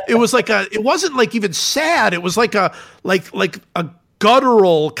wasn't like even sad. It was like a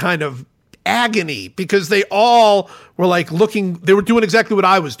guttural kind of agony, because they all were like they were doing exactly what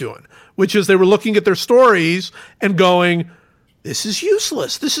I was doing, which is they were looking at their stories and going, this is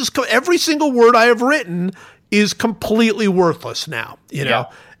useless. This is every single word I have written is completely worthless now,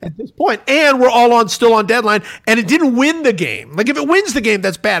 at this point. And we're all still on deadline, and it didn't win the game. Like, if it wins the game,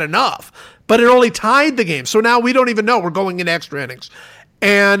 that's bad enough, but it only tied the game. So now we don't even know. We're going in extra innings.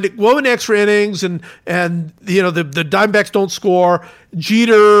 And go in extra innings, and the Diamondbacks don't score.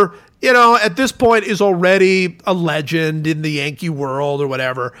 Jeter, at this point is already a legend in the Yankee world or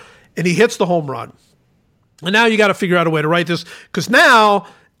whatever, and he hits the home run. And now you got to figure out a way to write this, because now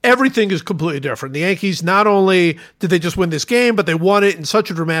everything is completely different. The Yankees, not only did they just win this game, but they won it in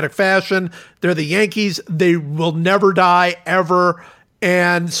such a dramatic fashion. They're the Yankees. They will never die, ever.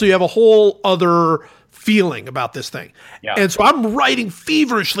 And so you have a whole other feeling about this thing. Yeah. And so I'm writing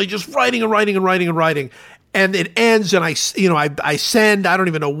feverishly, just writing and writing and writing and writing. And it ends, and I send, I don't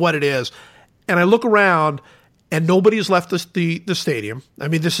even know what it is. And I look around, and nobody's left the stadium. I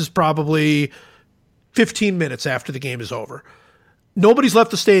mean, this is probably 15 minutes after the game is over. Nobody's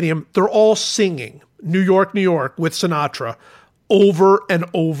left the stadium. They're all singing New York, New York with Sinatra over and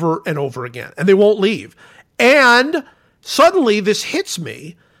over and over again. And they won't leave. And suddenly this hits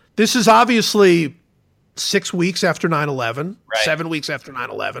me. This is obviously 6 weeks after 9/11, right. 7 weeks after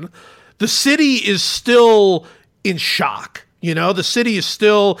 9/11. The city is still in shock. The city is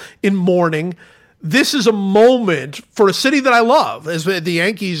still in mourning. This is a moment for a city that I love, as the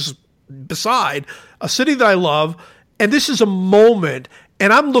Yankees beside, a city that I love. And this is a moment,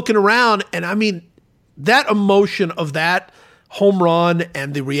 and I'm looking around, and I mean, that emotion of that home run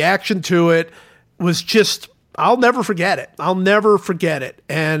and the reaction to it was just, I'll never forget it. I'll never forget it.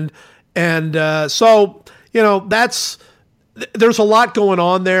 And so, there's a lot going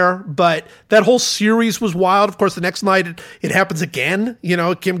on there, but that whole series was wild. Of course, the next night it happens again.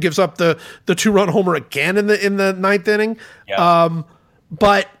 Kim gives up the 2-run homer again in the 9th inning. Yeah.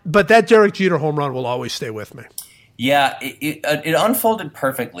 But that Derek Jeter home run will always stay with me. Yeah, it unfolded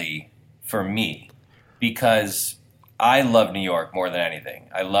perfectly for me, because I love New York more than anything.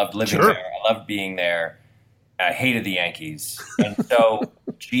 I loved living there. I loved being there. I hated the Yankees. And so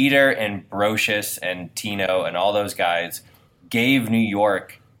Jeter and Brocious and Tino and all those guys gave New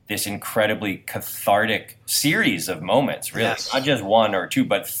York this incredibly cathartic series of moments, really. Yes. Not just 1 or 2,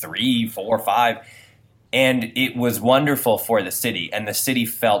 but 3, 4, 5. And it was wonderful for the city, and the city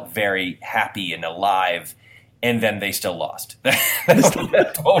felt very happy and alive. And then they still lost. And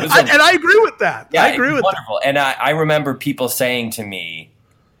I agree with that. Yeah, I agree with wonderful. that. And I remember people saying to me,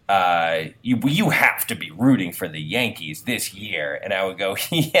 you have to be rooting for the Yankees this year. And I would go,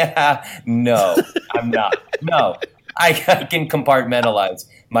 yeah, no, I'm not. No, I can compartmentalize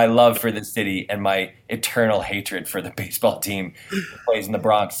my love for the city and my eternal hatred for the baseball team that plays in the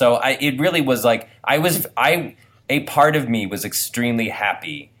Bronx. So it really was like a part of me was extremely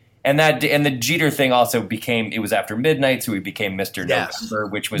happy. And the Jeter thing also became, it was after midnight, so he became Mr. November,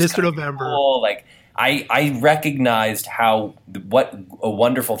 which was Mr. November. Cool. Like I recognized what a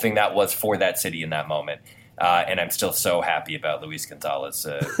wonderful thing that was for that city in that moment. And I'm still so happy about Luis Gonzalez.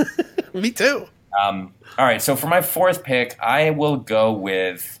 Me too. All right, so for my fourth pick, I will go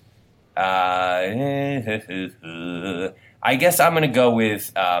with I guess I'm going to go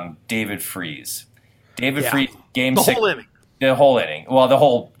with David Freese. David Freese, Game 6. Whole inning. The whole inning. Well, the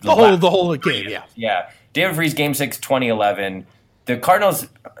whole game, yeah. Yeah. David Freese, Game 6, 2011. The Cardinals,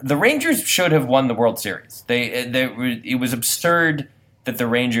 the Rangers should have won the World Series. It was absurd that the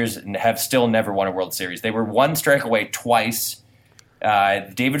Rangers have still never won a World Series. They were one strike away twice.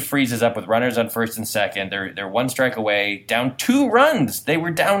 David Freese is up with runners on first and second. They're one strike away, down 2 runs. They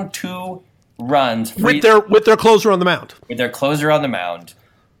were down 2 runs. Freese, with their closer on the mound. With their closer on the mound.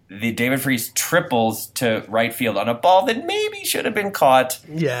 The David Freese triples to right field on a ball that maybe should have been caught.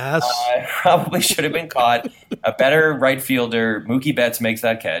 Yes. Probably should have been caught. A better right fielder, Mookie Betts, makes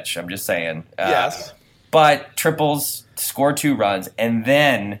that catch. I'm just saying. Yes. But triples, score 2 runs, and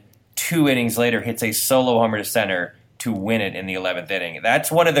then 2 innings later hits a solo homer to center to win it in the 11th inning.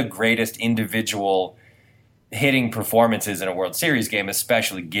 That's one of the greatest individual hitting performances in a World Series game,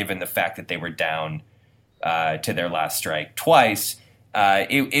 especially given the fact that they were down to their last strike twice.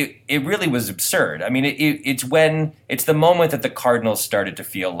 It really was absurd. I mean, it's the moment that the Cardinals started to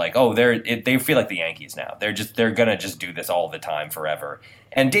feel like, oh, they feel like the Yankees now. They're gonna just do this all the time forever.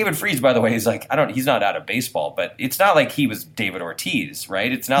 And David Freese, by the way, is like, he's not out of baseball, but it's not like he was David Ortiz,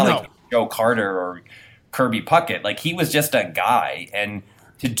 right? It's not like Joe Carter or Kirby Puckett. Like, he was just a guy, and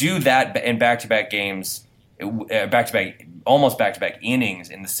to do that in back-to-back games, almost back-to-back innings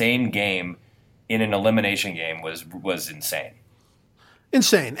in the same game in an elimination game was insane.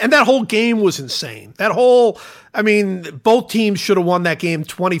 Insane. And that whole game was insane. Both teams should have won that game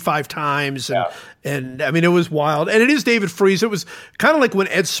 25 times. And it was wild. And it is David Freese. It was kind of like when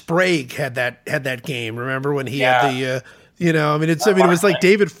Ed Sprague had that game. Remember when he had the, it was like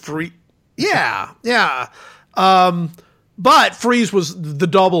David Freese. Yeah. Yeah. But Freese was the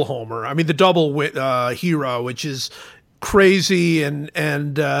double homer. I mean, the double hero, which is crazy.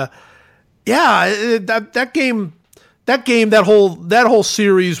 That game, that whole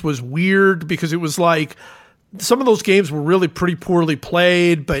series was weird because it was like some of those games were really pretty poorly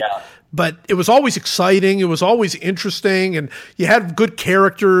played, but it was always exciting. It was always interesting, and you had good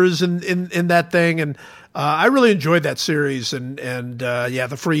characters in that thing. And I really enjoyed that series.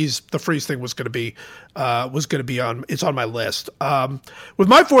 The Freese thing was going to be it's on my list. With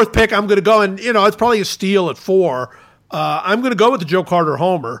my fourth pick, I'm going to go, and it's probably a steal at 4. I'm going to go with the Joe Carter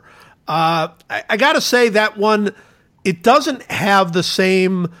homer. I got to say that one, it doesn't have the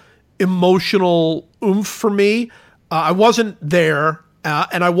same emotional oomph for me. I wasn't there,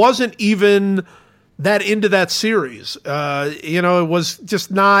 and I wasn't even that into that series. It was just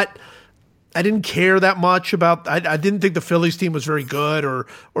not. I didn't care that much about. I didn't think the Phillies team was very good or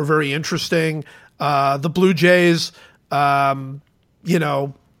very interesting. The Blue Jays, whatever.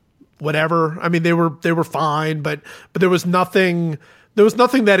 I mean, they were fine, but there was nothing. There was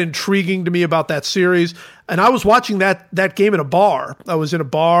nothing that intriguing to me about that series. And I was watching that game in a bar. I was in a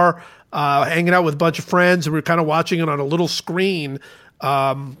bar hanging out with a bunch of friends, and we were kind of watching it on a little screen.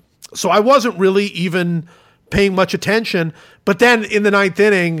 So I wasn't really even paying much attention. But then in the 9th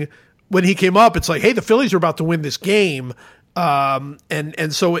inning, when he came up, it's like, hey, the Phillies are about to win this game. And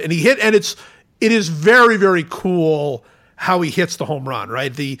he hit, and it is very, very cool how he hits the home run,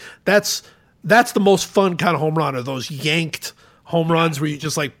 right? That's the most fun kind of home run, are those yanked home runs where you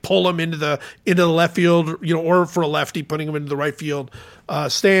just like pull them into the left field, or for a lefty, putting them into the right field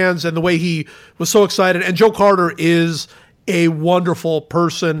stands. And the way he was so excited. And Joe Carter is a wonderful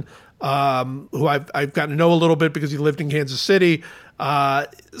person who I've gotten to know a little bit because he lived in Kansas City.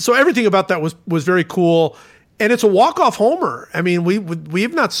 So everything about that was very cool. And it's a walk-off homer. I mean, we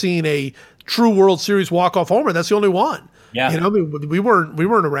have not seen a true World Series walk-off homer. That's the only one. Yeah. We weren't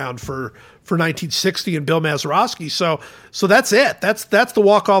around for 1960 and Bill Mazeroski. So that's it. That's the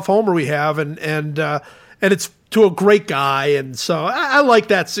walk-off homer we have, and it's to a great guy. And so I like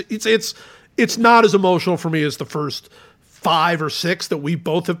that. It's not as emotional for me as the first 5 or 6 that we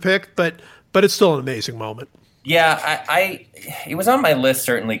both have picked, but it's still an amazing moment. Yeah, it was on my list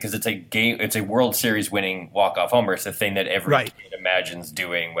certainly because it's a World Series winning walk-off homer. It's the thing that every kid imagines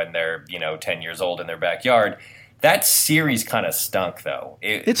doing when they're 10 years old in their backyard. That series kind of stunk, though.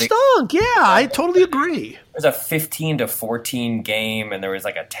 It stunk. Yeah, I totally agree. It was a 15-14 game, and there was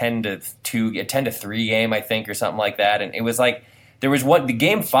like a 10-2, a 10-3 game, I think, or something like that. And it was like there was the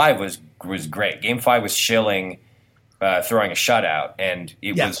game 5 was great. Game 5 was Schilling throwing a shutout, and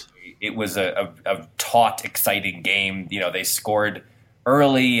it was a taut, exciting game. They scored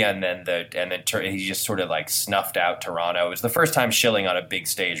early, and then he just sort of like snuffed out Toronto. It was the first time Schilling on a big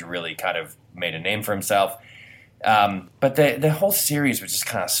stage really kind of made a name for himself. But the whole series was just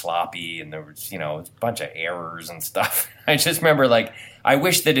kind of sloppy, and there was a bunch of errors and stuff. I just remember I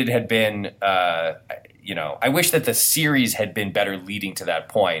wish that it had been I wish that the series had been better leading to that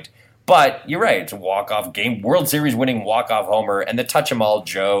point. But you're right, it's a walk-off game, World Series winning walk-off homer, and the touch 'em all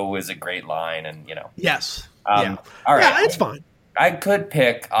Joe is a great line, and Yes. All right. Yeah, it's fine. I could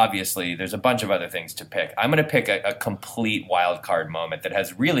pick, obviously, there's a bunch of other things to pick. I'm going to pick a complete wild card moment that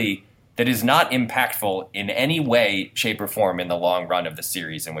is not impactful in any way, shape, or form in the long run of the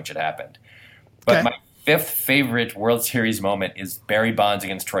series in which it happened. But my fifth favorite World Series moment is Barry Bonds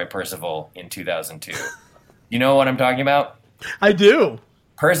against Troy Percival in 2002. You know what I'm talking about? I do.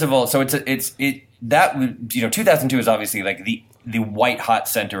 Percival, so 2002 is obviously like the white hot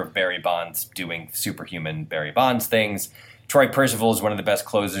center of Barry Bonds doing superhuman Barry Bonds things. Troy Percival is one of the best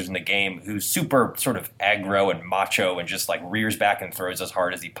closers in the game, who's super sort of aggro and macho and just like rears back and throws as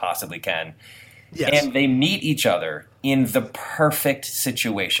hard as he possibly can. Yes. And they meet each other in the perfect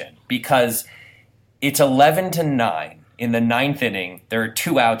situation because it's 11-9 in the ninth inning. There are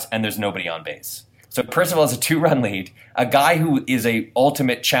 2 outs and there's nobody on base. So Percival has a 2-run lead. A guy who is a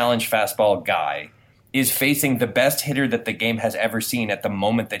ultimate challenge fastball guy is facing the best hitter that the game has ever seen at the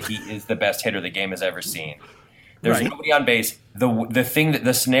moment that he is the best hitter the game has ever seen. There's nobody on base.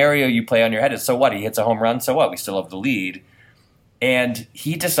 The scenario you play on your head is, so what? He hits a home run, so what? We still have the lead. And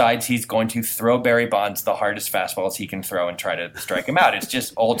he decides he's going to throw Barry Bonds the hardest fastballs he can throw and try to strike him out. It's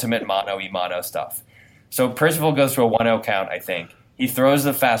just ultimate mano-a-mano stuff. So Percival goes to a 1-0 count, I think. He throws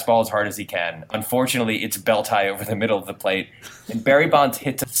the fastball as hard as he can. Unfortunately, it's belt high over the middle of the plate. And Barry Bonds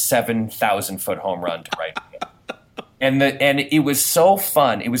hits a 7,000-foot home run to right field. And it was so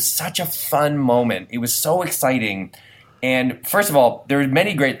fun. It was such a fun moment. It was so exciting. And first of all, there are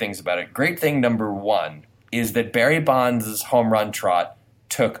many great things about it. Great thing number 1 is that Barry Bonds' home run trot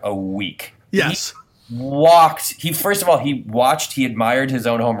took a week. Yes. He admired his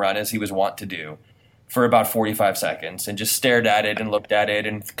own home run, as he was wont to do, for about 45 seconds and just stared at it and looked at it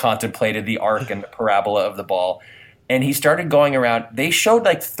and contemplated the arc and the parabola of the ball. And he started going around. They showed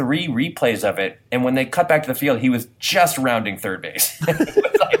 3 replays of it, and when they cut back to the field, he was just rounding third base.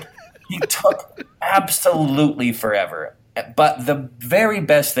 He took absolutely forever. But the very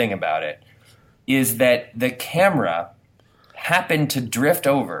best thing about it is that the camera happened to drift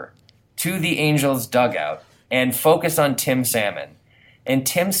over to the Angels dugout and focus on Tim Salmon. And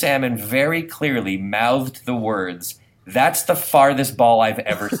Tim Salmon very clearly mouthed the words, "That's the farthest ball I've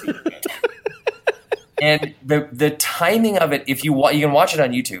ever seen." And the timing of it, you can watch it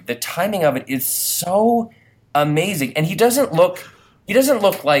on YouTube. The timing of it is so amazing, and he doesn't look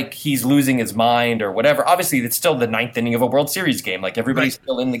like he's losing his mind or whatever. Obviously, it's still the ninth inning of a World Series game. Like, everybody's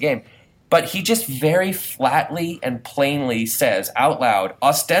still in the game, but he just very flatly and plainly says out loud,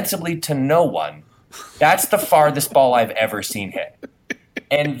 ostensibly to no one, "That's the farthest ball I've ever seen hit."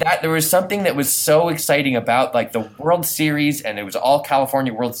 And that there was something that was so exciting about the World Series, and it was all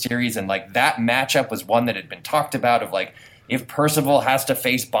California World Series, and that matchup was one that had been talked about of if Percival has to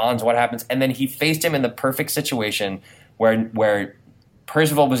face Bonds, what happens? And then he faced him in the perfect situation where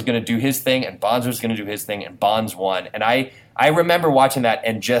Percival was going to do his thing and Bonds was going to do his thing, and Bonds won. And I remember watching that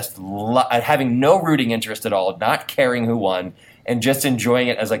and just having no rooting interest at all, not caring who won, and just enjoying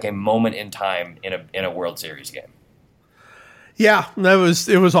it as a moment in time in a World Series game. Yeah,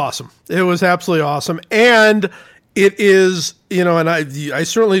 it was awesome. It was absolutely awesome. And it is, and I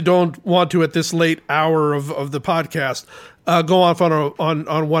certainly don't want to at this late hour of the podcast go off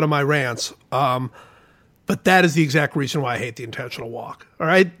on one of my rants. But that is the exact reason why I hate the intentional walk. All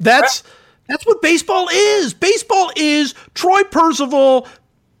right. That's what baseball is. Baseball is Troy Percival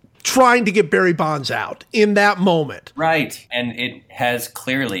trying to get Barry Bonds out in that moment. Right. And it has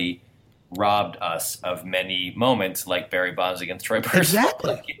clearly robbed us of many moments like Barry Bonds against Troy Percival.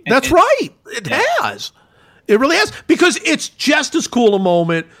 Exactly. That's right. It has. It really has. Because it's just as cool a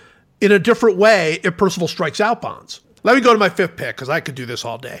moment in a different way if Percival strikes out Bonds. Let me go to my 5th pick, because I could do this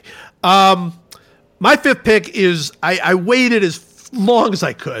all day. My 5th pick is, I weighted as long as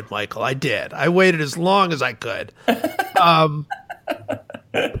I could, Michael. I did. I waited as long as I could. The ball.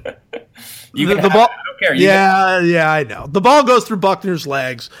 I don't care. Yeah, I know. The ball goes through Buckner's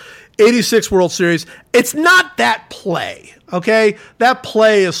legs. 86 World Series. It's not that play, okay? That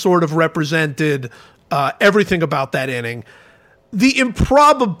play is sort of represented everything about that inning. The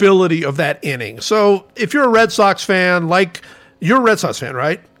improbability of that inning. So if you're a Red Sox fan, you're a Red Sox fan,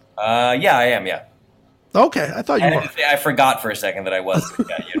 right? Yeah, I am, yeah. Okay, I thought you were. I forgot for a second that I was.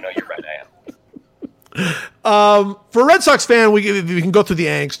 Yeah, you're right, I am. For a Red Sox fan, we can go through the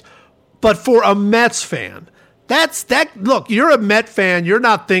angst. But for a Mets fan, look, you're a Met fan. You're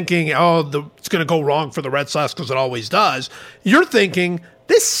not thinking, it's going to go wrong for the Red Sox because it always does. You're thinking,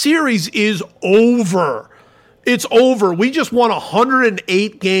 this series is over. It's over. We just won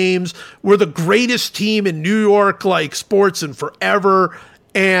 108 games. We're the greatest team in New York, sports and forever.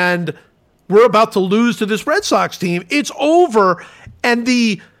 And we're about to lose to this Red Sox team. It's over. And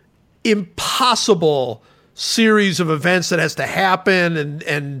the impossible series of events that has to happen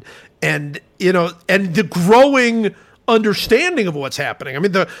and the growing understanding of what's happening. I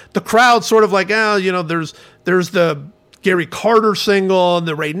mean, the crowd's sort of there's the Gary Carter single and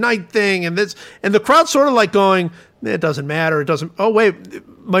the Ray Knight thing and the crowd's sort of going, it doesn't matter. It doesn't, oh wait, it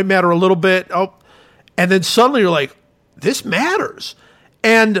might matter a little bit. Oh, and then suddenly you're like, this matters.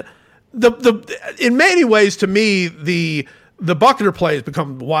 And in many ways to me, the Buckner play has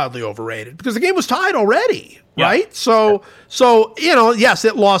become wildly overrated because the game was tied already. Yeah. Right? So, yes,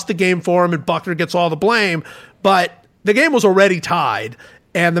 it lost the game for him and Buckner gets all the blame, but the game was already tied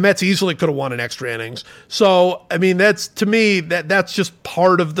and the Mets easily could have won in extra innings. So, I mean, that's just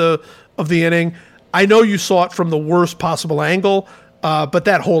part of the inning. I know you saw it from the worst possible angle, but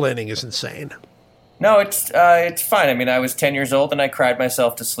that whole inning is insane. No, it's fine. I mean, I was 10 years old and I cried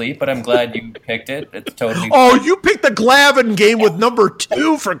myself to sleep, but I'm glad you picked it. It's totally fine. You picked the Glavine game with number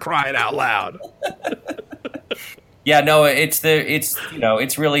 2 for crying out loud. Yeah, no, it's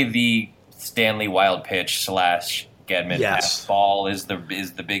really the Stanley wild pitch / Gedman pass ball is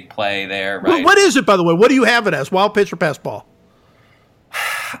the big play there, right? What is it, by the way? What do you have it as? Wild pitch or pass ball?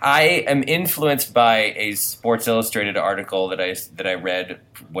 I am influenced by a Sports Illustrated article that I read,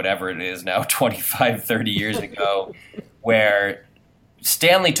 whatever it is now, 25, 30 years ago, where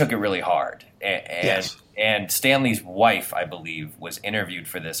Stanley took it really hard. And Stanley's wife, I believe, was interviewed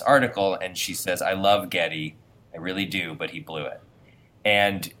for this article, and she says, I love Getty, I really do, but he blew it.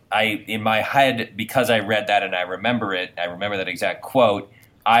 And in my head, because I read that and I remember that exact quote,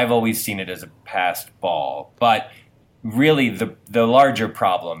 I've always seen it as a passed ball. But really, the larger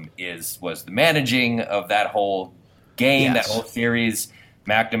problem was the managing of that whole game, that whole series.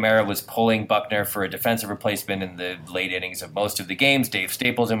 McNamara was pulling Buckner for a defensive replacement in the late innings of most of the games. Dave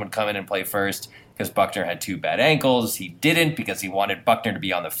Stapleton would come in and play first because Buckner had 2 bad ankles. He didn't because he wanted Buckner to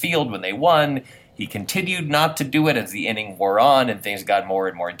be on the field when they won. He continued not to do it as the inning wore on and things got more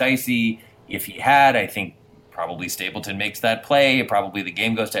and more dicey. If he had, I think probably Stapleton makes that play. Probably the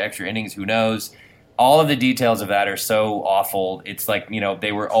game goes to extra innings. Who knows? All of the details of that are so awful. It's like,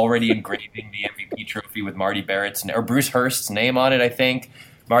 they were already engraving the MVP trophy with Marty Barrett's or Bruce Hurst's name on it, I think.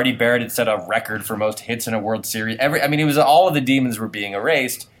 Marty Barrett had set a record for most hits in a World Series. It was all of the demons were being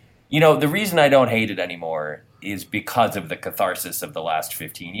erased. The reason I don't hate it anymore is because of the catharsis of the last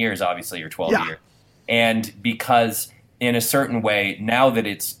 15 years, obviously, or 12 years. And because, in a certain way, now that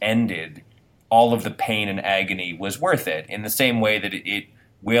it's ended, all of the pain and agony was worth it, in the same way that it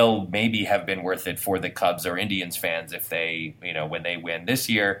will maybe have been worth it for the Cubs or Indians fans if they, when they win this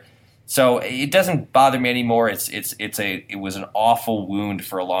year. So it doesn't bother me anymore. It was an awful wound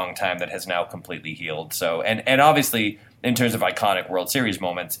for a long time that has now completely healed. So, and obviously, in terms of iconic World Series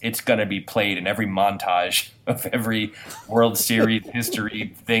moments, it's going to be played in every montage of every World Series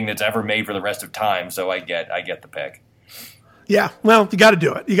history thing that's ever made for the rest of time. So I get the pick. Yeah, well, you got to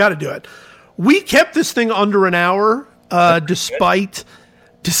do it. We kept this thing under an hour, despite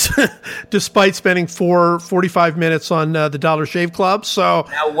spending 45 minutes on the Dollar Shave Club. So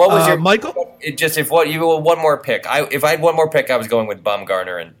now, what was your Michael? One more pick. If I had one more pick, I was going with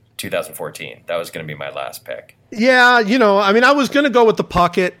Bumgarner in 2014. That was going to be my last pick. Yeah, I was going to go with the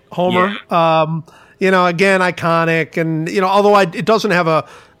Puckett homer. Yeah. Again, iconic, and although it doesn't have a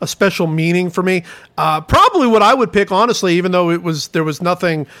special meaning for me. Probably what I would pick, honestly, even though there was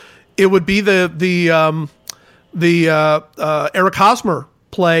nothing, it would be the Eric Hosmer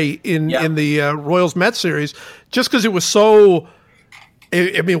play in the Royals Mets series, just because it was so.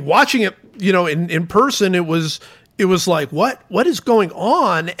 Watching it, in person, it was like, what is going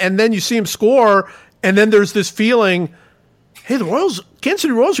on? And then you see him score, and then there's this feeling, hey, the Kansas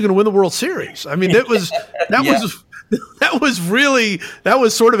City Royals are going to win the World Series. That that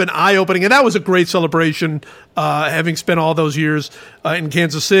was sort of an eye-opening, and that was a great celebration, having spent all those years in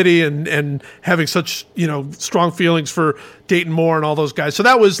Kansas City and having such, strong feelings for Dayton Moore and all those guys. So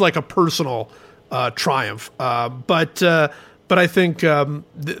that was like a personal triumph. But I think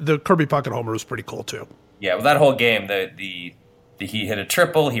the Kirby Puckett homer was pretty cool too. Yeah, well, that whole game, he hit a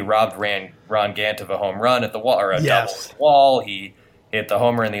triple. He robbed Ron Gant of a home run at the wall, or a double at the wall. He hit the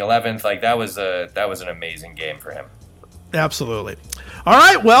homer in the 11th. Like that was an amazing game for him. Absolutely. All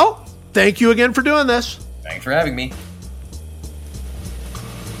right. Well, thank you again for doing this. Thanks for having me.